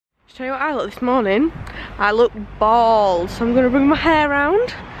tell you what I look this morning. I look bald, so I'm going to bring my hair round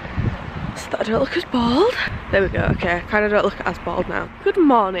so that I don't look as bald. There we go, okay, I kind of don't look as bald now. Good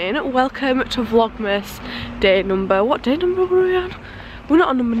morning, welcome to Vlogmas day number, what day number were we on? We're not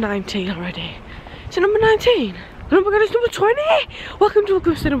on number 19 already. Is it number 19? Oh my god, it's number 20! Welcome to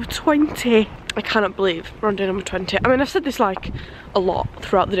Vlogmas day number 20. I cannot believe we're on day number 20. I mean, I've said this like a lot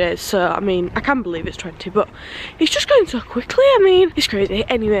throughout the days, so I mean, I can believe it's 20, but it's just going so quickly. I mean, it's crazy.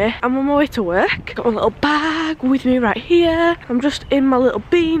 Anyway, I'm on my way to work. Got my little bag with me right here. I'm just in my little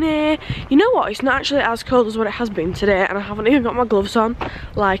beanie. You know what? It's not actually as cold as what it has been today, and I haven't even got my gloves on.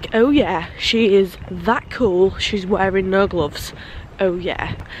 Like, oh yeah, she is that cool. She's wearing no gloves. Oh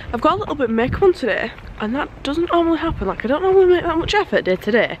yeah. I've got a little bit of makeup on today, and that doesn't normally happen. Like, I don't normally make that much effort day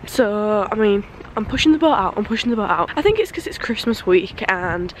to day. So, I mean, I'm pushing the boat out, I'm pushing the boat out. I think it's because it's Christmas week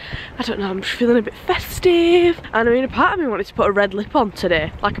and I don't know, I'm just feeling a bit festive. And I mean, a part of me wanted to put a red lip on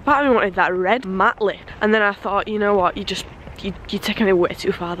today. Like, a part of me wanted that red matte lip. And then I thought, you know what, you're taking it way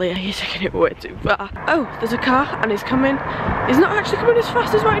too far, Leah. You're taking it way too far. Oh, there's a car and he's coming. He's not actually coming as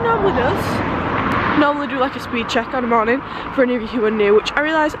fast as what he normally does. Normally do like a speed check on a morning for any of you who are new, which I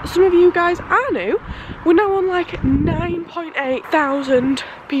realise some of you guys are new. We're now on like 9.8 thousand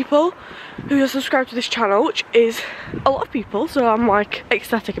people who are subscribed to this channel, which is a lot of people, so I'm like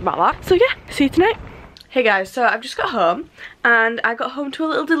ecstatic about that. So yeah, see you tonight. Hey guys, so I've just got home and I got home to a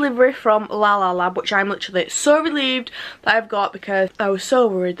little delivery from LALALAB, which I'm literally so relieved that I've got because I was so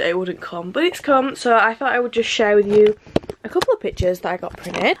worried that it wouldn't come, but it's come. So I thought I would just share with you a couple of pictures that I got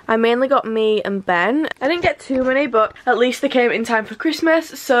printed. I mainly got me and Ben. I didn't get too many, but at least they came in time for Christmas,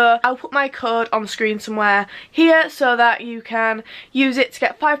 so I'll put my code on the screen somewhere here so that you can use it to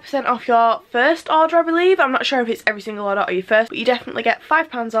get 5% off your first order, I believe. I'm not sure if it's every single order or your first, but you definitely get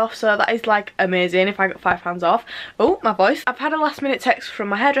 £5 off, so that is like amazing if I got £5 off. Oh, my voice. I've had a last minute text from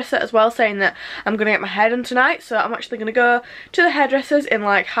my hairdresser as well saying that I'm gonna get my hair done tonight, so I'm actually gonna go to the hairdresser's in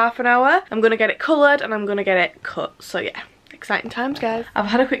like half an hour. I'm gonna get it coloured and I'm gonna get it cut, so yeah. Exciting times, guys. I've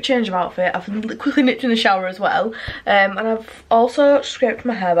had a quick change of outfit. I've quickly nipped in the shower as well, and I've also scraped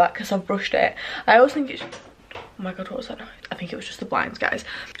my hair back because I've brushed it. I always think it's, oh my god, what was that noise? I think it was just the blinds, guys.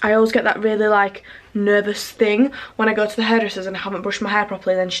 I always get that really like nervous thing when I go to the hairdressers and I haven't brushed my hair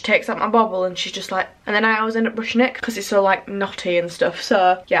properly. Then she takes out my bobble and she's just like, and then I always end up brushing it because it's so like knotty and stuff.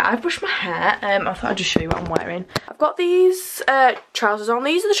 So yeah, I've brushed my hair. I thought I'd just show you what I'm wearing. I've got these trousers on.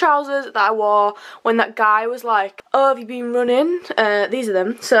 These are the trousers that I wore when that guy was like, oh, have you been running? These are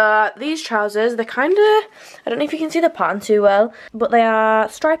them. So these trousers, they're kind of, I don't know if you can see the pattern too well, but they are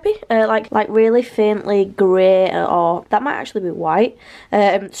stripy, like really faintly grey, or that might actually be white.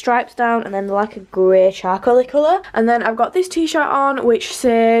 Stripes down, and then they're like a grey charcoaly colour. And then I've got this t-shirt on which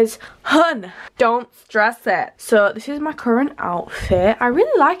says, hun, don't stress it. So this is my current outfit. I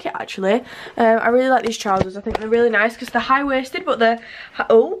really like it actually. I really like these trousers. I think they're really nice because they're high-waisted, but they're,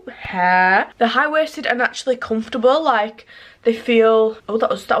 they're high-waisted and actually comfortable. Like, they feel, oh, that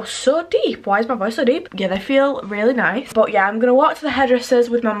was so deep. Why is my voice so deep? Yeah, they feel really nice. But yeah, I'm gonna walk to the hairdressers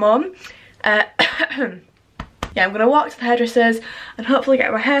with my mum. Yeah, I'm gonna walk to the hairdressers and hopefully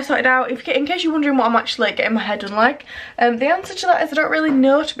get my hair sorted out. In case you're wondering what I'm actually getting my hair done like, the answer to that is I don't really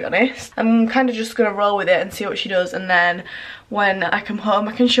know, to be honest. I'm kind of just gonna roll with it and see what she does, and then when I come home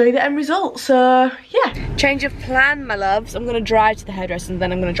I can show you the end result. So yeah, change of plan, my loves. I'm gonna drive to the hairdresser and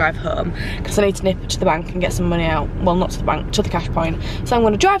then I'm gonna drive home because I need to nip to the bank and get some money out. Well, not to the bank, to the cash point. So I'm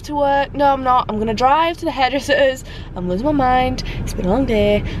gonna drive to work. No, I'm not. I'm gonna drive to the hairdressers. I'm losing my mind. It's been a long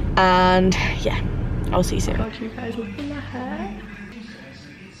day, and yeah, I'll see you soon. God, you guys, look at my hair.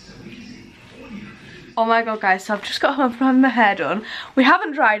 Oh my god, guys, so I've just got home from having my hair done. We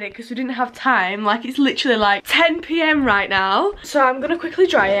haven't dried it because we didn't have time. Like, it's literally like 10 PM right now. So I'm gonna quickly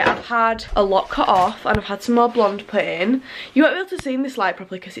dry it. I've had a lot cut off and I've had some more blonde put in. You won't be able to see in this light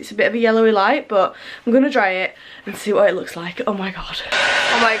properly because it's a bit of a yellowy light, but I'm gonna dry it and see what it looks like. Oh my god.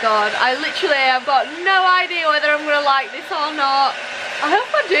 Oh my god, I've got no idea whether I'm gonna like this or not. I hope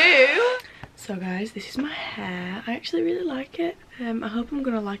I do. So guys, this is my hair. I actually really like it. I hope I'm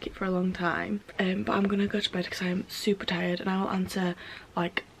gonna like it for a long time. But I'm gonna go to bed because I'm super tired, and I will answer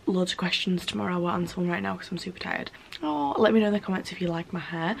like loads of questions tomorrow. I won't answer one right now because I'm super tired. Oh, let me know in the comments if you like my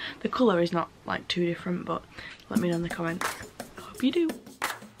hair. The colour is not like too different, but let me know in the comments. I hope you do.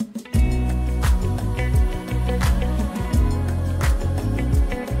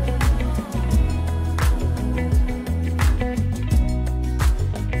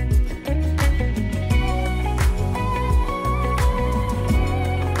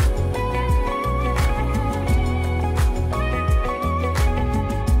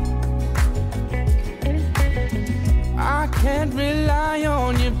 Can't rely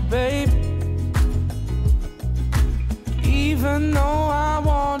on you, babe.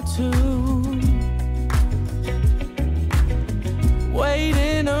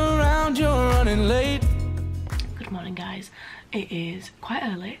 It is quite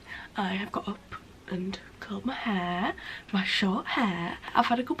early. I have got up and curled my hair, my short hair. I've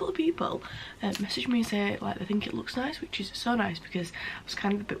had a couple of people message me and say like they think it looks nice, which is so nice because I was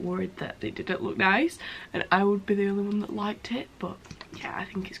kind of a bit worried that it didn't look nice and I would be the only one that liked it, but yeah, I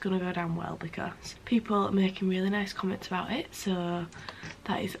think it's gonna go down well because people are making really nice comments about it, so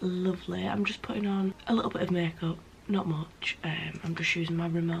that is lovely. I'm just putting on a little bit of makeup, not much. I'm just using my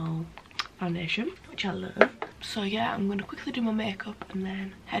Rimmel foundation, which I love. So yeah, I'm gonna quickly do my makeup and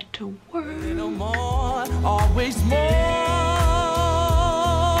then head to work. Little more, always more.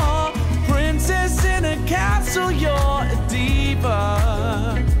 Princess in a castle, you're a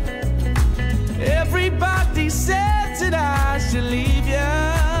diva. Everybody says that I should leave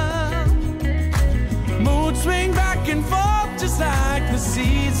ya. Mood swing back and forth just like the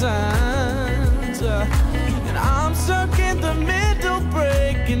seasons. And I'm stuck in the middle,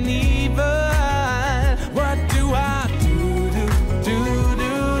 breaking even. What do I do,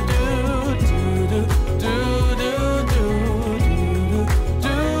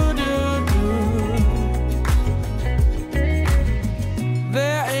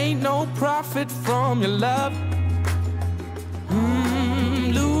 There ain't no profit from your love.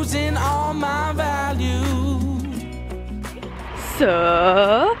 Losing all my value.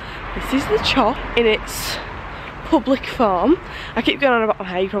 So this is the chop in its public form. I keep going on about my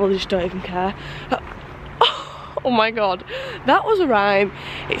hair, you probably just don't even care. Oh my god, that was a rhyme.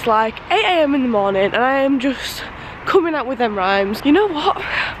 It's like 8 AM in the morning and I am just coming out with them rhymes. You know what?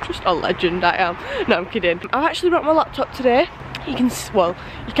 I'm just a legend, I am. No, I'm kidding. I've actually brought my laptop today. You can, well,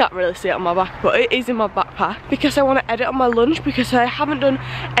 you can't really see it on my back, but it is in my backpack because I want to edit on my lunch because I haven't done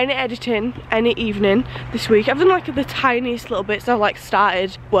any editing any evening this week. I've done like the tiniest little bits. I've like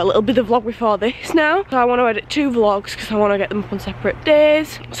started, well, it'll be the vlog before this now. So I want to edit 2 vlogs because I want to get them up on separate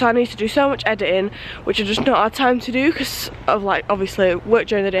days. So I need to do so much editing, which I just not had time to do because of like obviously work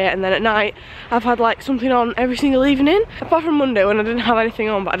during the day and then at night I've had like something on every single evening. Apart from Monday when I didn't have anything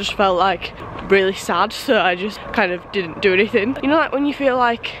on, but I just felt like really sad, so I just kind of didn't do anything. You know, like when you feel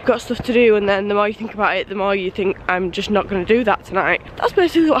like you've got stuff to do and then the more you think about it, the more you think I'm just not going to do that tonight. That's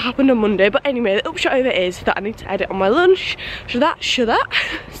basically what happened on Monday. But anyway, the upshot of it is that I need to edit on my lunch. So that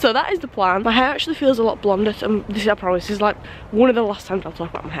is the plan. My hair actually feels a lot blonder. This, I promise, is like one of the last times I'll talk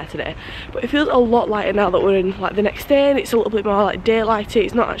about my hair today. But it feels a lot lighter now that we're in like the next day and it's a little bit more like daylighty.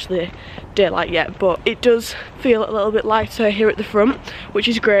 It's not actually daylight yet, but it does feel a little bit lighter here at the front, which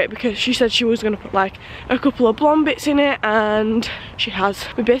is great because she said she was going to put like a couple of blonde bits in it, and she has.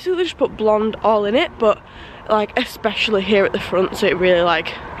 We basically just put blonde all in it, but like especially here at the front, so it really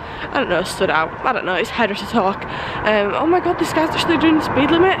like, I don't know, stood out. I don't know, it's hairdresser talk. Oh my god, this guy's actually doing the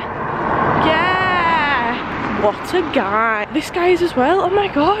speed limit. Yeah, what a guy. This guy is as well. Oh my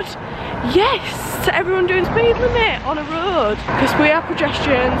god, yes, to everyone doing speed limit on a road, because we are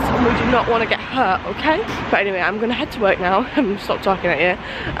pedestrians and we do not want to get hurt, okay? But anyway, I'm gonna head to work now and stop talking at you,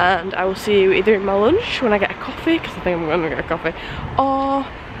 and I will see you either in my lunch when I get a coffee, because I think I'm gonna get a coffee, or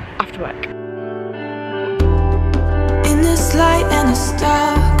after work. In this light and this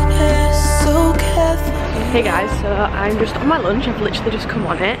darkness, so careful. Hey guys, so I'm just on my lunch. I've literally just come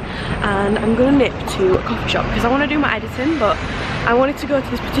on it and I'm gonna nip to a coffee shop because I want to do my editing, but I wanted to go to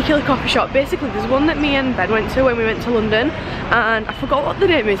this particular coffee shop. Basically there's one that me and Ben went to when we went to London, and I forgot what the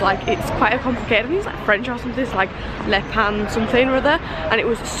name is. Like, it's quite a complicated, I think it's like French or something. It's like Le Pan something or other, and it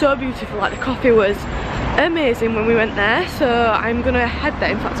was so beautiful. Like the coffee was amazing when we went there, so I'm gonna head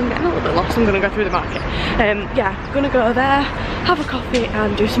there. In fact, I'm getting a little bit lost. I'm gonna go through the market. Yeah, I'm gonna go there, have a coffee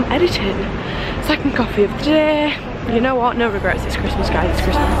and do some editing. Second coffee of the day. You know what, no regrets. It's Christmas, guys, it's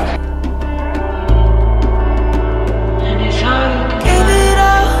Christmas.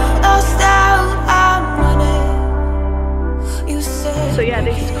 So yeah,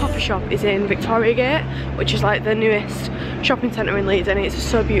 this coffee shop is in Victoria Gate, which is like the newest shopping centre in Leeds, and it's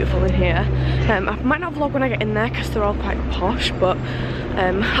so beautiful in here. I might not vlog when I get in there because they're all quite posh, but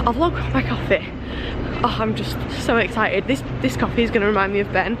I'll vlog my coffee. Oh, I'm just so excited. This coffee is going to remind me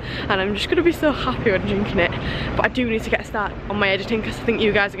of Ben, and I'm just going to be so happy when drinking it. But I do need to get a start on my editing because I think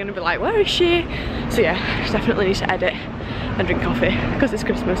you guys are going to be like, where is she? So yeah, I definitely need to edit and drink coffee because it's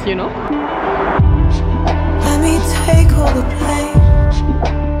Christmas, you know. Let me take all the blame.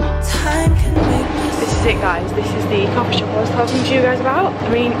 Time can make this is it, guys. This is the coffee shop I was talking to you guys about. I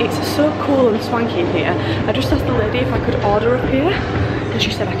mean, it's so cool and swanky in here. I just asked the lady if I could order up here, and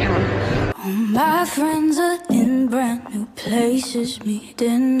she said I can. All my friends are in brand new places,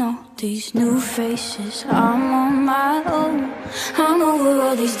 meeting all these new faces. I'm on my own. I'm over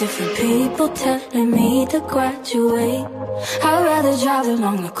all these different people telling me to graduate. I'd rather drive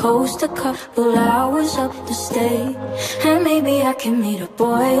along the coast a couple hours up the state, and maybe I can meet a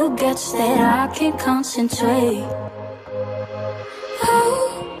boy who gets that I can concentrate.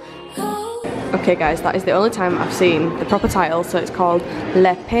 Okay guys, that is the only time I've seen the proper title, so it's called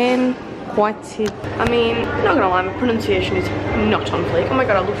Le Pain Quotidien. I mean, I'm not gonna lie, my pronunciation is not on fleek. Oh my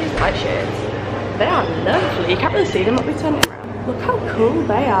god, I love these light shades. They are lovely. You can't really see them up with turning around. Look how cool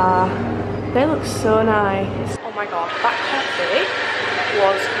they are. They look so nice. Oh my god, that coffee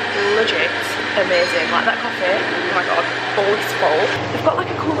was legit amazing. Like that coffee, oh my god, blissful. They've got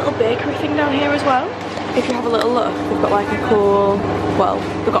like a cool little bakery thing down here as well. If you have a little look, they've got like a cool, well,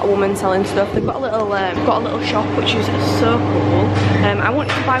 they've got a woman selling stuff. They've got a little shop which is so cool. I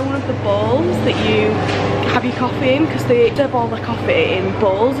wanted to buy one of the bowls that you have your coffee in, because they serve all the coffee in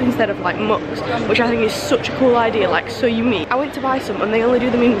bowls instead of like mugs, which I think is such a cool idea, like so unique. I went to buy some and they only do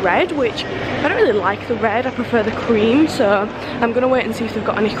them in red, which I don't really like the red. I prefer the cream, so I'm gonna wait and see if they've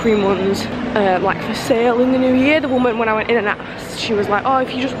got any cream ones like for sale in the new year. The woman, when I went in and asked, she was like, oh,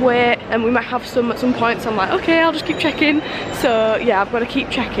 if you just wait and we might have some at some point. So I'm like, okay, I'll just keep checking. So yeah, I've got to keep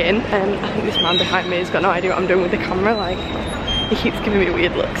checking. I think this man behind me has got no idea what I'm doing with the camera. Like, he keeps giving me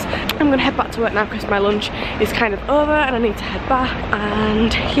weird looks. I'm gonna head back to work now because my lunch is kind of over and I need to head back.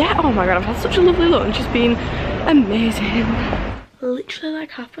 And yeah, oh my god, I've had such a lovely lunch. It's been amazing. Literally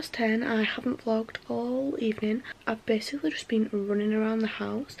like 10:30. I haven't vlogged all evening. I've basically just been running around the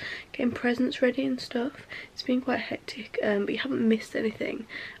house getting presents ready and stuff. It's been quite hectic, but you haven't missed anything.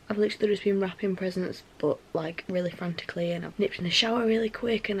 I've literally just been wrapping presents, but like really frantically, and I've nipped in the shower really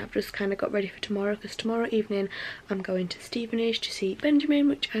quick, and I've just kind of got ready for tomorrow, because tomorrow evening I'm going to Stevenage to see Benjamin,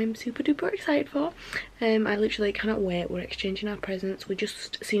 which I'm super duper excited for. I literally cannot wait. We're exchanging our presents. We're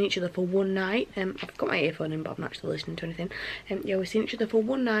just seeing each other for one night. I've got my earphone in, but I'm not actually listening to anything. Yeah, we're seeing each other for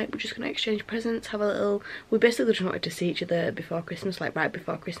one night. We're just going to exchange presents, have a little, we basically just wanted to see each other before Christmas, like right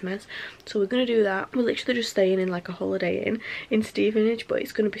before Christmas, so we're going to do that. We're literally just staying in like a Holiday Inn in Stevenage, but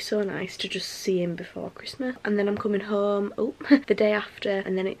it's going to be so nice to just see him before Christmas. And then I'm coming home the day after,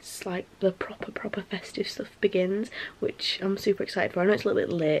 and then it's like the proper festive stuff begins, which I'm super excited for. I know it's a little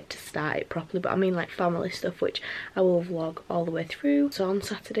bit late to start it properly, but I mean like family stuff, which I will vlog all the way through. So on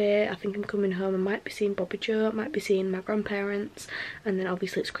Saturday I think I'm coming home. I might be seeing Bobby Joe, I might be seeing my grandparents, and then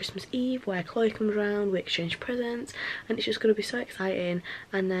obviously it's Christmas Eve where Chloe comes around, we exchange presents, and it's just going to be so exciting.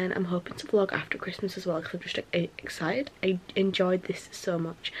 And then I'm hoping to vlog after Christmas as well, because I'm just excited. I enjoyed this so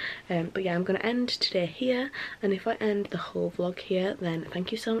much. But yeah, I'm going to end today here, and if I end the whole vlog here, then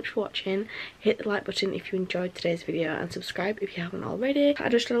thank you so much for watching. Hit the like button if you enjoyed today's video, and subscribe if you haven't already. I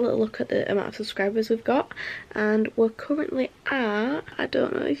just had a little look at the amount of subscribers we've got, and we're currently at, I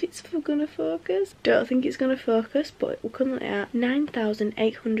don't know if it's going to focus, don't think it's going to focus, but we're currently at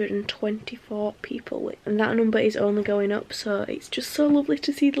 9,824 people, and that number is only going up, so it's just so lovely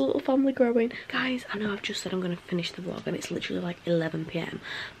to see the little family growing. Guys, I know I've just said I'm going to finish the vlog and it's literally like 11 PM,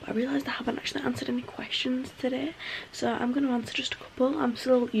 but I realised I haven't actually answered any questions today, so I'm going to answer just a couple. I'm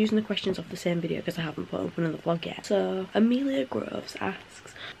still using the questions off the same video because I haven't put up another vlog yet. So Amelia Groves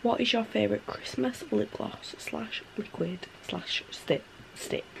asks, what is your favourite Christmas lip gloss / liquid / stick?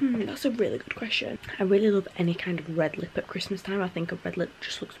 That's a really good question. I really love any kind of red lip at Christmas time. I think a red lip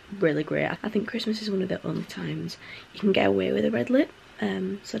just looks really great. I think Christmas is one of the only times you can get away with a red lip.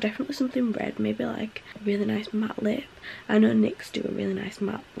 So definitely something red, maybe like a really nice matte lip. I know NYX do a really nice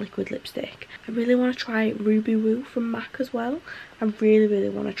matte liquid lipstick. I really want to try Ruby Woo from MAC as well. I really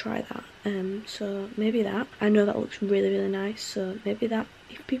want to try that. So maybe that. I know that looks really nice, so maybe that,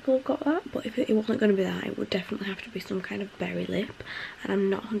 if people have got that. But if it wasn't going to be that, it would definitely have to be some kind of berry lip, and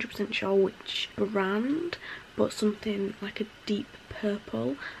I'm not 100% sure which brand, but something like a deep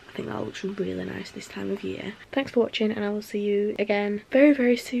purple. I think that looks really nice this time of year. Thanks for watching, and I will see you again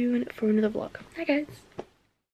very soon for another vlog. Bye guys.